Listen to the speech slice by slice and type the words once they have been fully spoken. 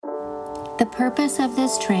The purpose of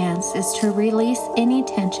this trance is to release any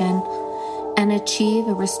tension and achieve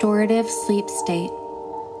a restorative sleep state.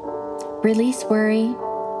 Release worry,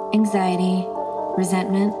 anxiety,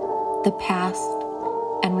 resentment, the past,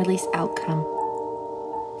 and release outcome.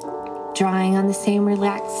 Drawing on the same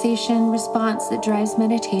relaxation response that drives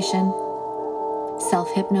meditation,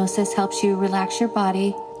 self-hypnosis helps you relax your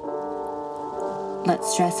body, let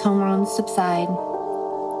stress hormones subside,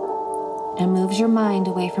 and moves your mind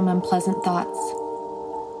away from unpleasant thoughts.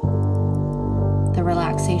 The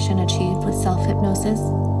relaxation achieved with self-hypnosis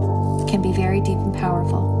can be very deep and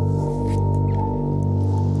powerful.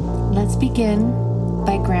 Let's begin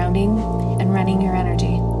by grounding and running your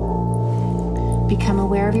energy. Become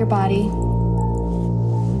aware of your body.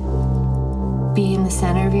 Be in the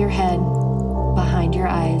center of your head, behind your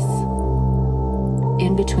eyes,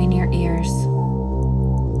 in between your ears.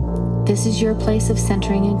 This is your place of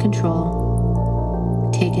centering and control.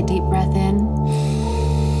 Take a deep breath in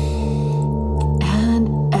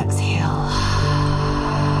and exhale.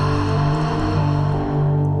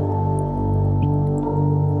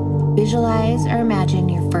 Visualize or imagine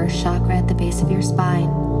your first chakra at the base of your spine.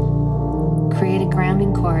 Create a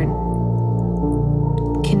grounding cord,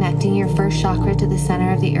 connecting your first chakra to the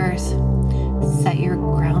center of the earth. Set your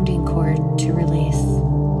grounding cord to release.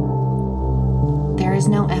 There is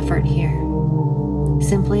no effort here.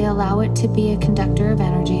 Simply allow it to be a conductor of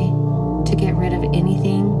energy to get rid of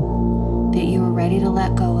anything that you are ready to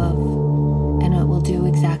let go of, and it will do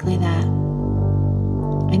exactly that.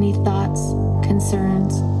 Any thoughts,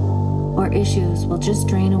 concerns, or issues will just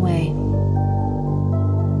drain away.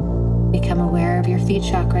 Become aware of your feet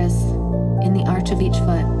chakras in the arch of each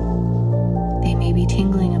foot. They may be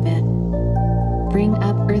tingling a bit. Bring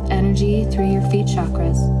up earth energy through your feet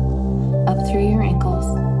chakras, up through your ankles,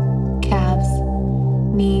 calves,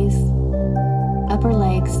 knees, upper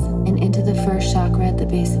legs, and into the first chakra at the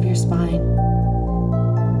base of your spine.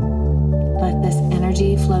 Let this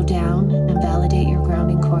energy flow down and validate your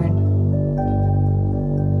grounding cord.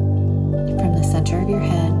 From the center of your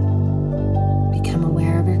head, become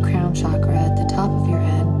aware of your crown chakra at the top of your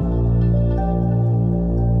head.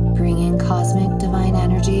 Bring in cosmic divine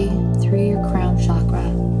energy through your crown chakra.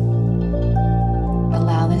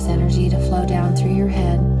 Allow this energy to flow down through your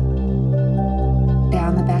head,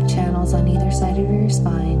 down the back channels on either side of your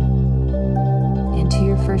spine, into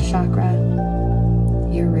your first chakra,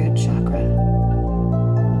 your root chakra.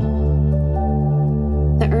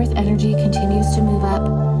 The earth energy continues to move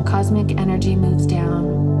up. Cosmic energy moves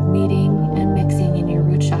down, meeting and mixing in your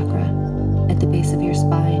root chakra at the base of your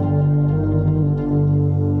spine.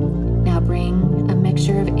 Now bring a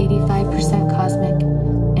mixture of 85% cosmic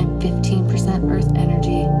and 15% earth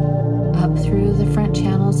energy up through the front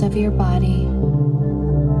channels of your body,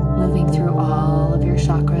 moving through all of your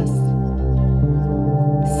chakras.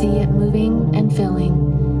 See it moving and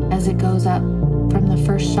filling as it goes up from the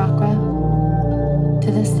first chakra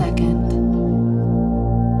to the second,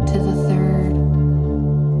 to the third,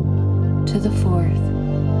 to the fourth.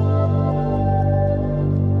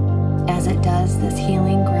 As it does, this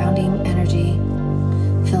healing, grounding energy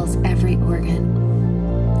fills every organ,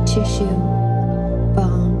 tissue,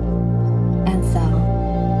 bone, and cell.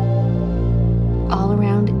 All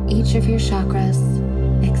around each of your chakras,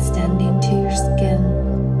 extending to your skin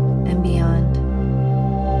and beyond.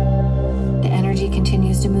 The energy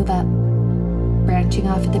continues to move up, branching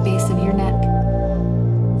off at the base of your neck,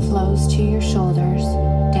 flows to your shoulders,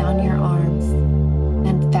 down your arms,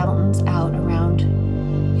 and fountains out around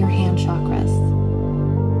your hand chakras.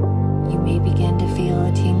 You may begin to feel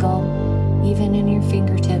a tingle even in your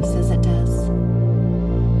fingertips as it does.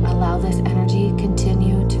 Allow this energy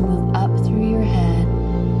continue to move up through your head,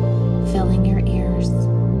 filling your ears,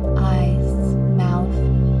 eyes, mouth,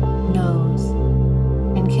 nose,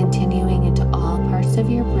 and continuing into all parts of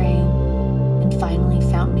your brain, and finally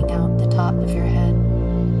fountaining out the top of your head.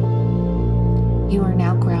 You are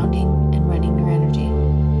now grounding and running your energy.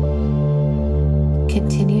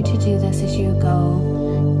 Continue to do this as you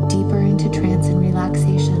go deeper into trance and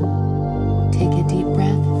relaxation. Take a deep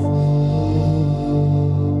breath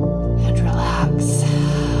and relax.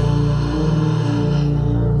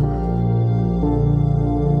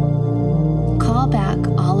 Call back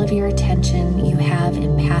all of your attention you have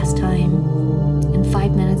in past time, in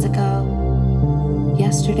 5 minutes ago,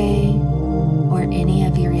 yesterday, or any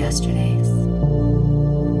of your yesterdays.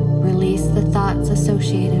 Release the thoughts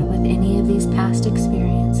associated with any of these past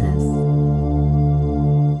experiences.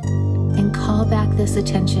 And call back this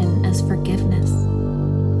attention as forgiveness,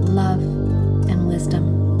 love, and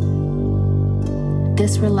wisdom.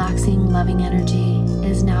 This relaxing, loving energy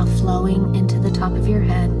is now flowing into the top of your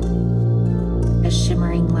head, as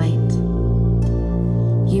shimmering light.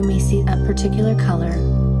 You may see a particular color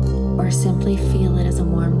or simply feel it as a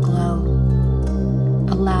warm glow.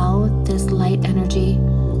 Allow this light energy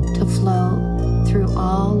to flow through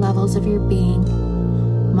all levels of your being,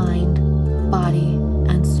 mind, body,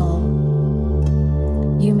 and soul.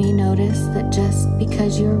 You may notice that just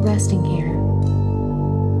because you're resting here,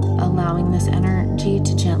 allowing this energy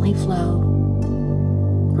to gently flow,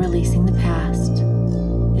 releasing the past,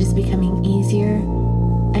 it is becoming easier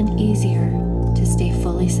and easier to stay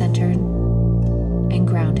fully centered and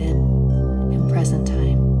grounded in present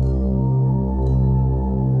time.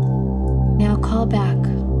 Now call back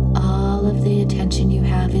all of the attention you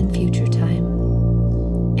have in future time,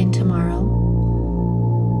 in tomorrow,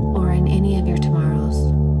 or in any of your tomorrows.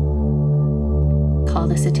 Call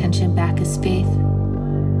this attention back as faith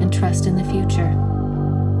and trust in the future.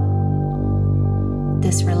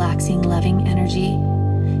 This relaxing, loving energy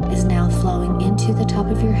is now flowing into the top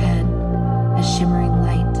of your head as shimmering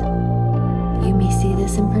light. You may see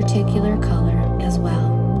this in particular color as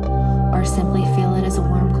well, or simply feel it as a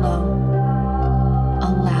warm glow.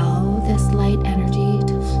 Allow this light energy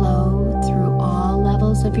to flow through all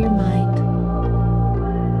levels of your mind,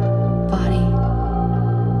 body,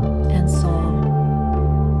 and soul.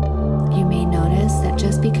 You may notice that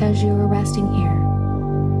just because you are resting here,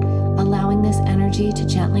 allowing this energy to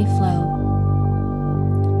gently flow,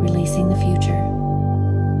 releasing the future,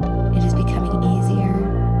 it is becoming easier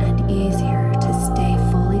and easier to stay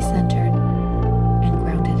fully centered and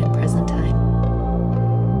grounded in present time.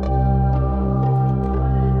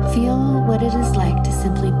 Feel what it is like to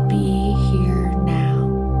simply be here now.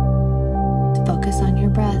 Focus on your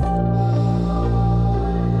breath.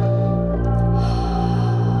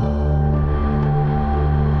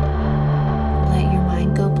 Let your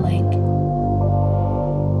mind go blank.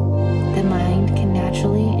 The mind can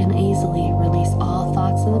naturally and easily release all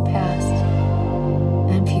thoughts of the past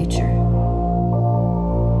and future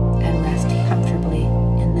and rest comfortably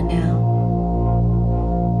in the now.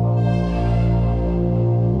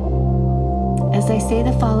 As I say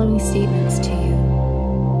the following statements to you,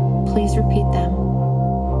 please repeat them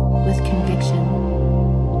with conviction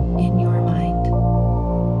in your mind.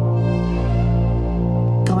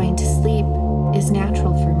 Going to sleep is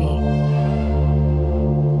natural for me.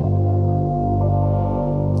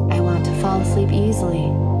 I want to fall asleep easily.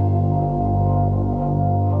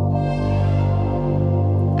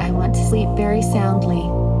 I want to sleep very soundly.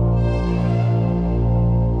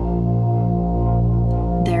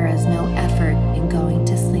 There is no effort in going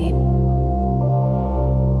to sleep.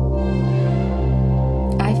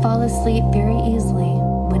 I fall asleep very easily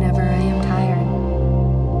whenever I am tired.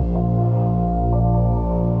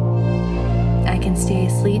 I can stay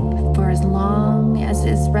asleep for as long as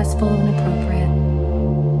is restful and appropriate.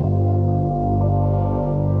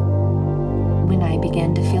 When I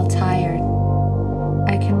begin to feel tired,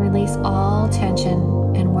 I can release all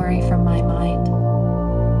tension and worry from my mind.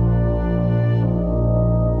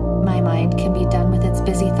 My mind can be done with its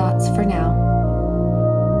busy thoughts for now.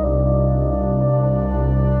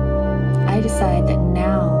 I decide that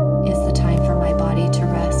now is the time for my body to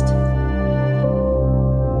rest.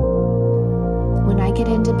 When I get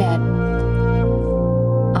into bed,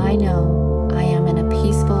 I know I am in a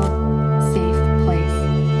peaceful, safe place.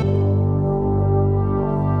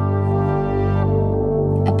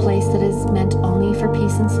 A place that is meant only for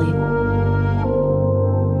peace and sleep.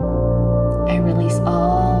 I release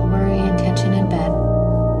all worry and tension in bed.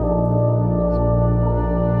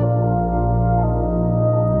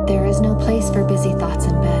 There is no place for busy thoughts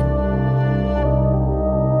in bed.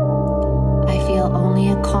 I feel only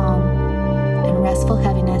a calm and restful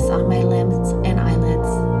heaviness on my limbs and eyelids.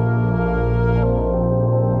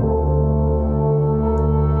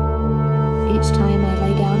 Each time I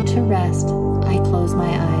lay down to rest, I close my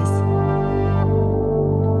eyes.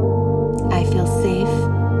 I feel safe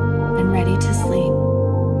and ready to sleep.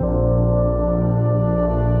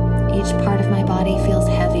 Each part of my body feels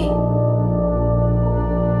heavy,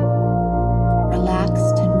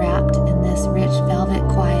 relaxed and wrapped in this rich velvet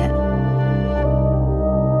quiet.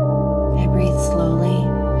 I breathe slowly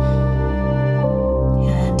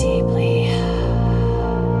and deeply.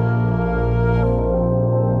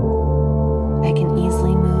 I can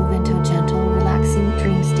easily move into a gentle, relaxing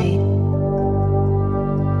dream state.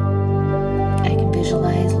 I can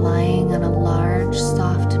visualize lying on a large,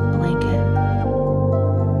 soft blanket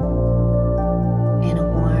in a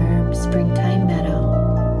warm springtime meadow,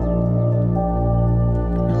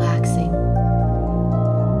 relaxing.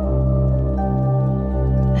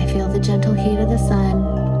 I feel the gentle heat of the sun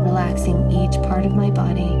relaxing each part of my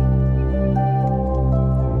body.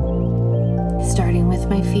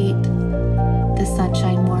 Beneath my feet, the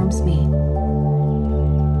sunshine warms me.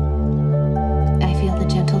 I feel the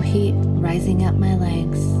gentle heat rising up my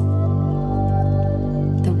legs,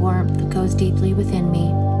 the warmth that goes deeply within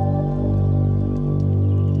me.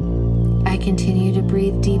 I continue to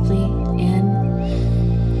breathe deeply in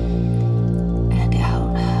and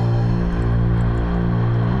out.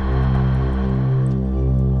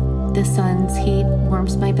 The sun's heat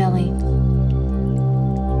warms my belly.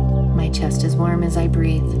 My chest is warm as I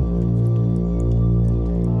breathe.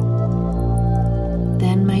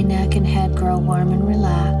 Then my neck and head grow warm and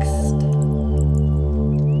relaxed.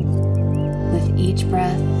 With each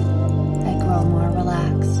breath, I grow more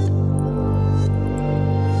relaxed.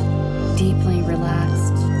 Deeply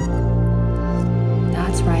relaxed.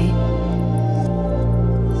 That's right.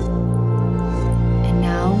 And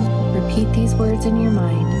now, repeat these words in your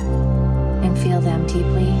mind and feel them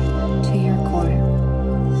deeply to your core.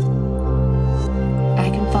 I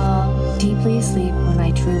can fall deeply asleep when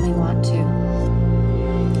I truly want to.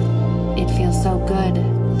 It feels so good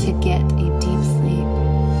to get a deep sleep.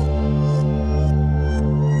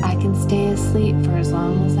 I can stay asleep for as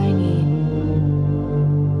long as I need.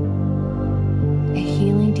 A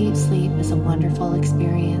healing deep sleep is a wonderful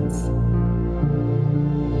experience.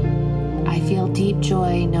 I feel deep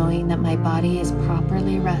joy knowing that my body is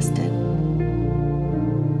properly rested.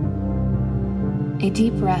 A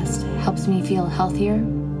deep rest helps me feel healthier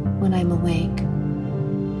when I'm awake.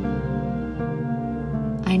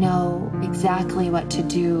 I know exactly what to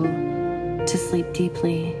do to sleep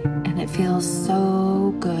deeply, and it feels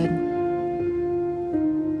so good.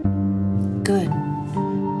 Good.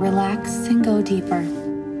 Relax and go deeper.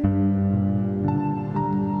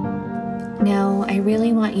 Now, I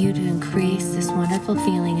really want you to increase this wonderful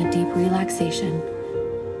feeling of deep relaxation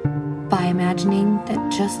by imagining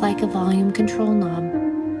that just like a volume control knob,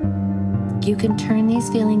 you can turn these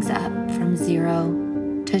feelings up from 0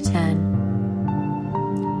 to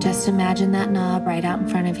 10. Just imagine that knob right out in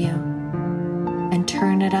front of you and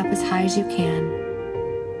turn it up as high as you can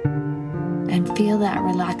and feel that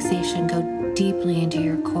relaxation go deeply into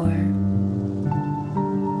your core.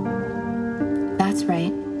 That's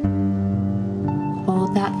right.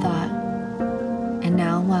 Hold that thought. And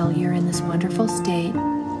now, while you're in this wonderful state,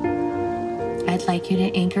 I'd like you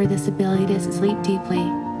to anchor this ability to sleep deeply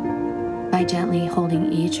by gently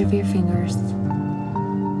holding each of your fingers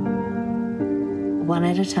one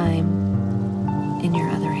at a time in your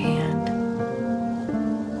other hand.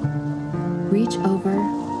 Reach over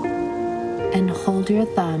and hold your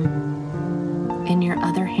thumb in your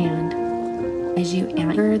other hand as you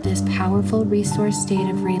enter this powerful resource state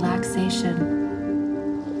of relaxation.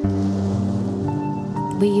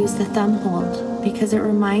 We use the thumb hold because it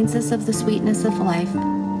reminds us of the sweetness of life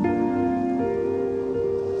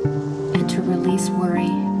and to release worry.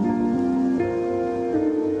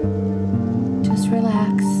 Just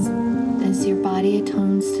relax as your body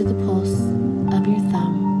atones to the pulse of your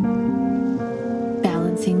thumb,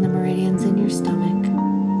 balancing the meridians in your stomach,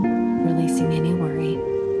 releasing any worry.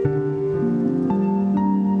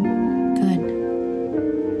 Good.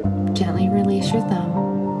 Gently release your thumb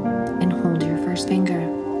and hold your first finger.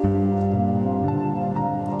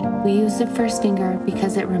 We use the first finger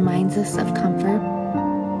because it reminds us of comfort,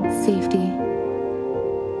 safety,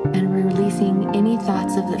 and releasing any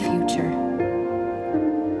thoughts of the future.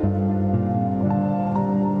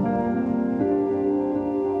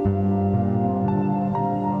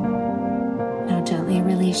 Now gently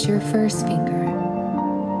release your first finger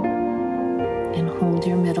and hold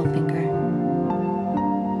your middle finger.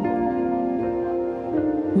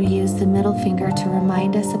 We use the middle finger to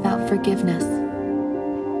remind us about forgiveness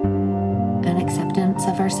and acceptance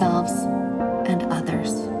of ourselves and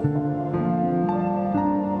others.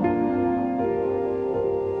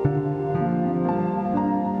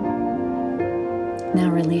 Now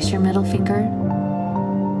release your middle finger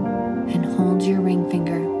and hold your ring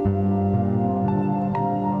finger.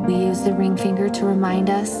 We use the ring finger to remind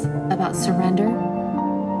us about surrender,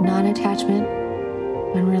 non-attachment,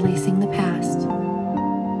 and releasing the past.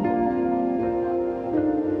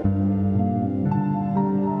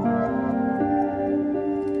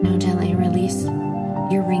 Now gently release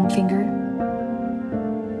your ring finger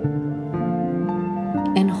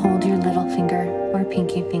and hold your little finger or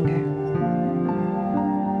pinky finger.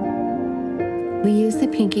 We use the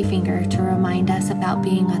pinky finger to remind us about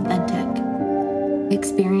being authentic,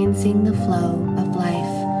 experiencing the flow of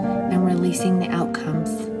life and releasing the outcomes.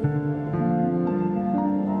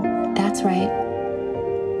 That's right.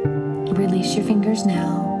 Release your fingers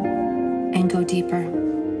now and go deeper.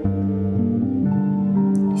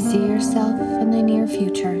 See yourself in the near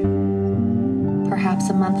future, perhaps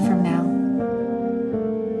a month from now,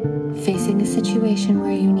 facing a situation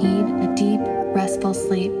where you need a deep, restful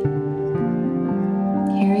sleep.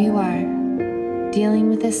 Here you are, dealing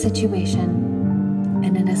with this situation,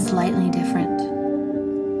 and it is slightly different.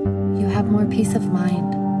 You have more peace of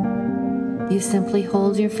mind. You simply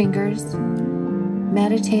hold your fingers,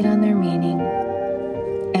 meditate on their meaning,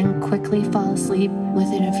 and quickly fall asleep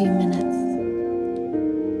within a few minutes.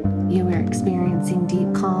 You are experiencing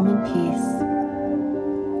deep calm and peace.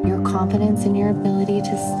 Your confidence in your ability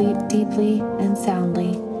to sleep deeply and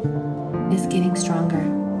soundly is getting stronger.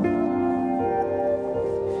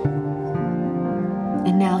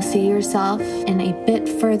 And now see yourself in a bit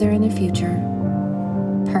further in the future,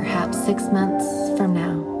 perhaps 6 months from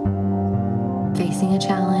now, facing a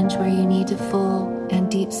challenge where you need a full and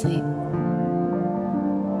deep sleep.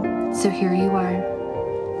 So here you are,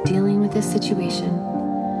 dealing with this situation,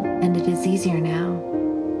 and it is easier now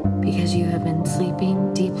because you have been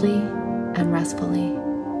sleeping deeply and restfully.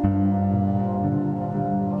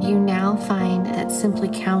 You now find that simply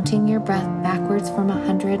counting your breath backwards from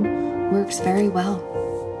 100 works very well.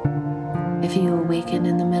 If you awaken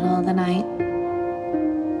in the middle of the night,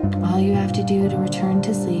 all you have to do to return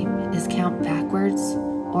to sleep is count backwards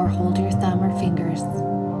or hold your thumb or fingers,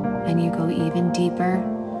 and you go even deeper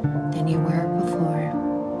than you were before.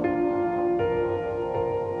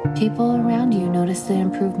 People around you notice the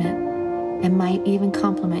improvement and might even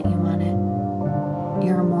compliment you on it.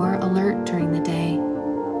 You're more alert during the day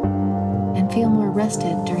and feel more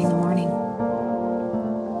rested during the morning.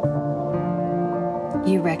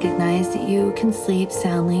 You recognize that you can sleep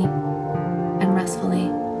soundly and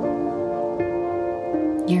restfully.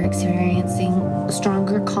 You're experiencing a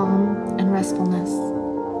stronger calm and restfulness.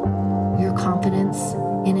 Your confidence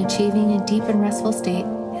in achieving a deep and restful state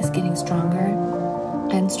is getting stronger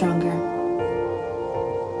and stronger.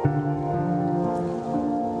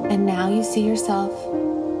 And now you see yourself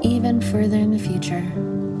even further in the future,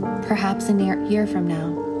 perhaps a year from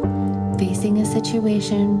now, facing a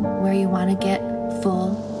situation where you want to get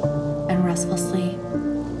full and restful sleep.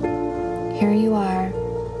 Here you are,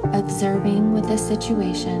 observing with this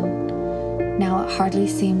situation. Now it hardly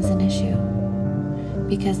seems an issue,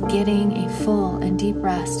 because getting a full and deep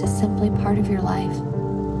rest is simply part of your life.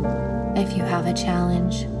 If you have a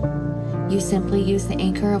challenge, you simply use the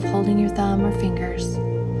anchor of holding your thumb or fingers,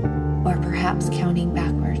 or perhaps counting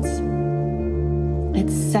backwards.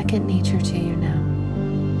 It's second nature to you now.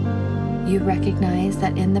 You recognize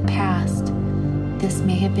that in the past, this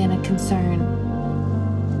may have been a concern.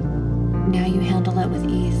 Now you handle it with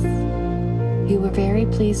ease. You were very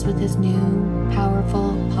pleased with this new,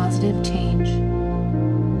 powerful, positive change.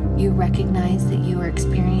 You recognize that you are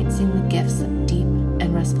experiencing the gifts of deep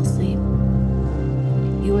and restful sleep.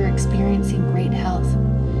 You are experiencing great health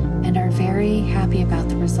and are very happy about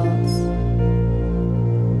the results.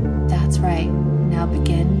 That's right. Now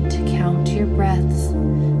begin to count your breaths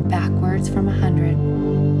backwards from 100.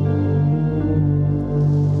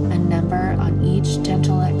 A number on each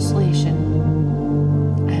gentle exhalation.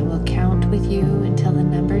 I will count with you until the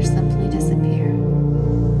numbers simply disappear.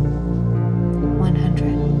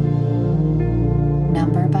 100.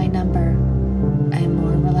 Number by number, I am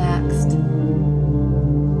more relaxed.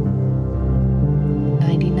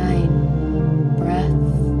 99. Breath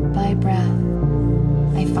by breath,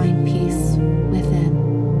 I find peace within.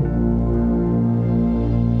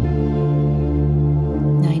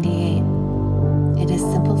 98. It is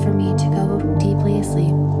simple for me to go deeply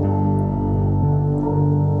asleep.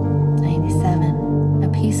 97. A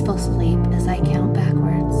peaceful sleep as I count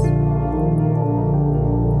backwards.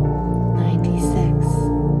 96.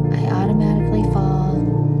 I automatically fall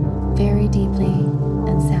very deeply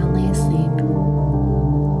and soundly asleep.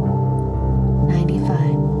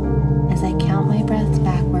 95. As I count my breaths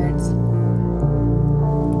backwards.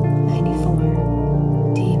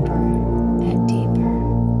 94. Deeper and deeper.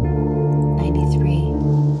 93.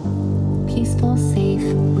 Peaceful, safe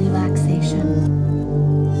relaxation.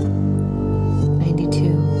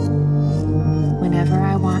 92. Whenever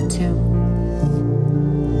I want to.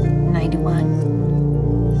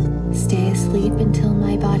 91. Stay asleep until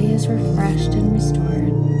my body is refreshed and